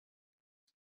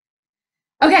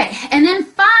Okay, and then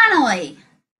finally,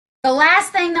 the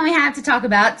last thing that we have to talk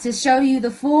about to show you the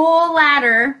full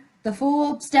ladder, the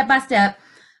full step by step,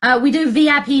 we do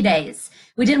VIP days.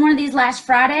 We did one of these last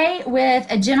Friday with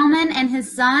a gentleman and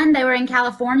his son. They were in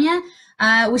California.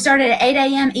 We started at 8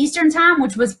 a.m. Eastern time,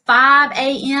 which was 5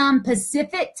 a.m.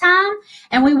 Pacific time,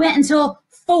 and we went until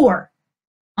 4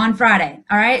 on Friday.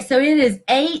 All right. So it is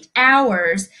 8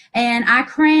 hours, and I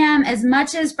cram as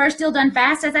much as First Deal Done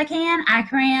Fast as I can. I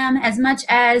cram as much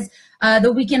as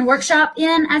the weekend workshop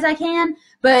in as I can,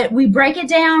 but we break it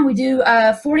down. We do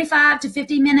 45 to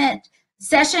 50-minute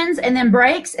sessions and then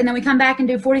breaks, and then we come back and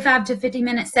do 45 to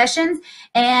 50-minute sessions.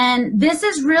 And this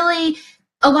is really,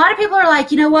 a lot of people are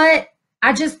like, you know what?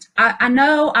 I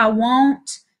know I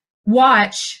won't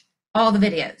watch all the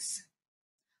videos.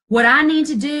 What I need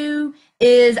to do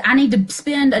is I need to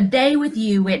spend a day with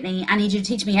you, Whitney. I need you to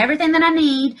teach me everything that I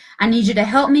need. I need you to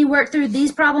help me work through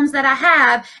these problems that I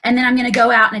have, and then I'm going to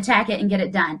go out and attack it and get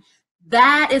it done.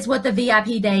 That is what the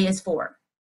VIP day is for.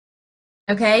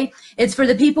 Okay? It's for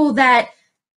the people that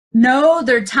know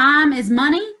their time is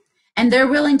money, and they're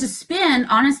willing to spend,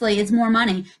 honestly, it's more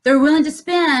money. They're willing to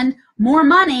spend more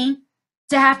money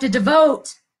to have to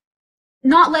devote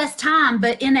not less time,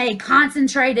 but in a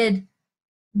concentrated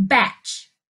batch.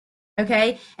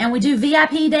 Okay, and we do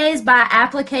VIP days by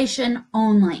application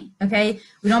only. Okay,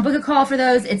 we don't book a call for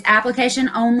those. It's application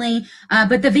only.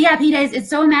 But the VIP days, it's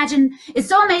so amazing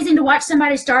to watch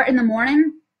somebody start in the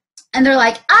morning, and they're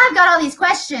like, I've got all these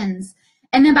questions,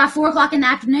 and then by 4 o'clock in the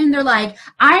afternoon, they're like,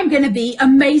 I'm going to be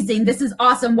amazing. This is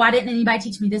awesome. Why didn't anybody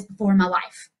teach me this before in my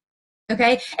life?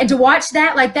 Okay, and to watch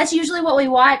that, like that's usually what we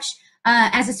watch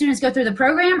as the students go through the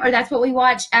program, or that's what we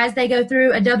watch as they go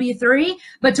through a W-3.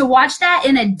 But to watch that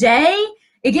in a day,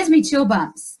 it gives me chill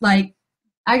bumps. Like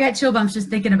I got chill bumps just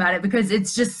thinking about it because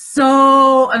it's just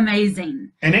so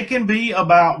amazing. And it can be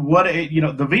about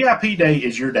the VIP day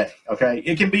is your day, okay?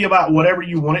 It can be about whatever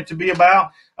you want it to be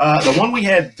about. The one we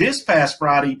had this past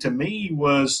Friday, to me,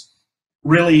 was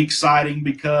really exciting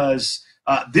because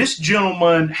this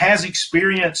gentleman has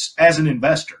experience as an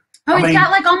investor. Oh, he's got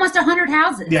like almost 100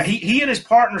 houses. Yeah, he and his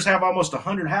partners have almost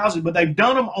 100 houses, but they've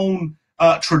done them on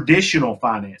traditional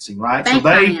financing, right? Bank so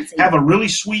they financing. have a really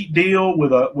sweet deal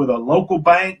with a local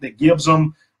bank that gives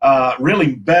them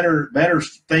really better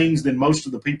things than most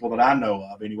of the people that I know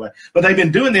of, anyway. But they've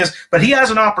been doing this. But he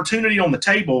has an opportunity on the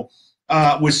table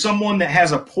with someone that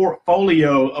has a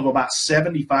portfolio of about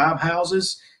 75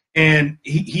 houses, and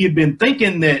he had been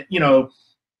thinking that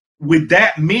with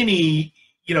that many,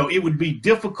 it would be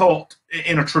difficult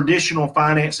in a traditional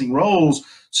financing roles.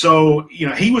 So,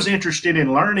 he was interested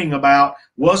in learning about,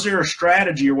 was there a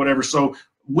strategy or whatever? So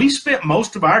we spent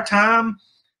most of our time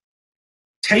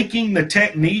taking the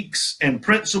techniques and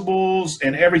principles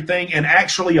and everything and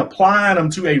actually applying them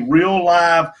to a real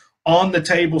live on the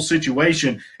table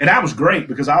situation. And that was great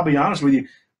because I'll be honest with you,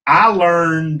 I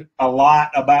learned a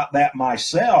lot about that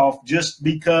myself just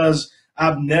because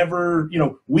I've never,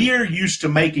 we are used to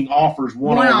making offers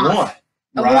one-on-one, right?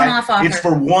 One-off offer. It's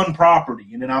for one property,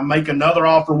 and then I make another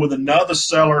offer with another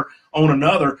seller on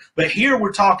another. But here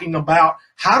we're talking about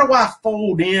how do I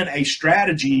fold in a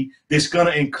strategy that's going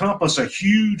to encompass a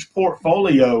huge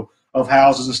portfolio of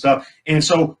houses and stuff. And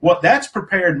so what that's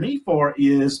prepared me for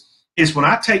is when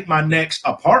I take my next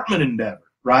apartment endeavor,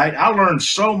 right? I learned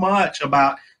so much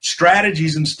about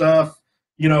strategies and stuff,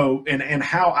 and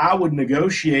how I would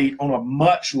negotiate on a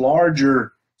much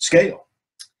larger scale.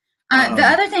 The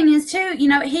other thing is too,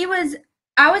 he was,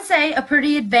 I would say, a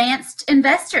pretty advanced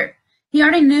investor. He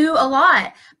already knew a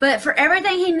lot, but for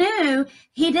everything he knew,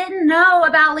 he didn't know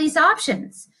about lease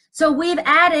options. So we've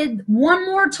added one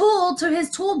more tool to his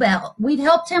tool belt. We've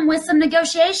helped him with some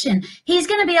negotiation. He's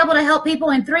going to be able to help people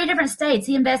in 3 different states.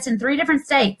 He invests in 3 different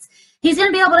states. He's going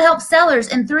to be able to help sellers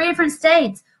in 3 different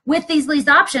states with these lease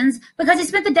options because he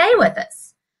spent the day with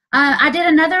us. I did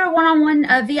another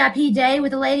one-on-one VIP day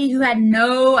with a lady who had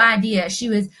no idea. She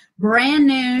was brand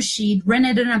new. She'd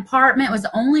rented an apartment. It was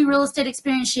the only real estate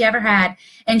experience she ever had.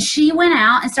 And she went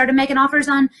out and started making offers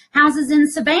on houses in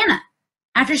Savannah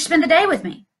after she spent the day with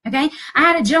me. Okay. I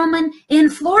had a gentleman in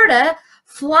Florida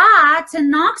fly to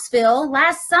Knoxville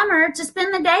last summer to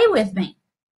spend the day with me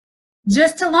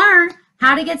just to learn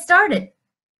how to get started.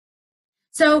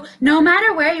 So no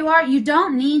matter where you are, you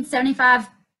don't need 75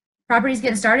 properties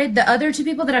getting started. The other 2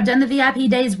 people that I've done the VIP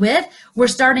days with, we're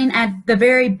starting at the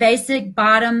very basic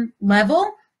bottom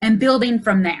level and building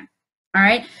from there. All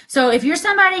right. So if you're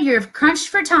somebody, you're crunched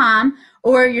for time,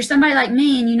 or you're somebody like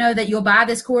me and you know that you'll buy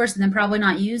this course and then probably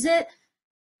not use it,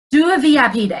 do a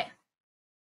VIP day.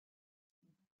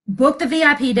 Book the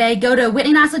VIP day. Go to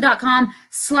whitneynicely.com/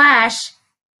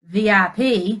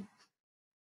 VIP.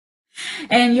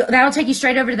 And that'll take you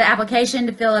straight over to the application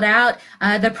to fill it out.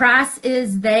 The price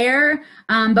is there,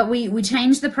 but we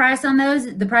change the price on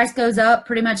those. The price goes up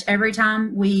pretty much every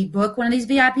time we book one of these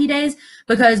VIP days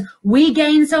because we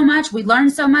gain so much, we learn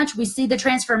so much, we see the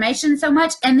transformation so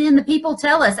much, and then the people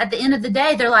tell us at the end of the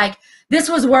day, they're like, this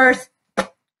was worth,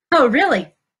 oh,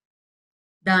 really?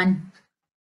 Done.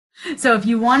 So if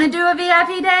you want to do a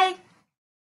VIP day,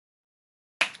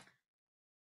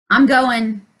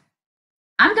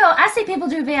 I see people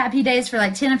do VIP days for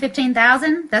like 10 and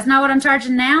 15,000. That's not what I'm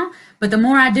charging now. But the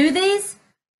more I do these,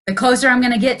 the closer I'm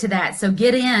going to get to that. So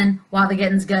get in while the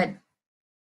getting's good.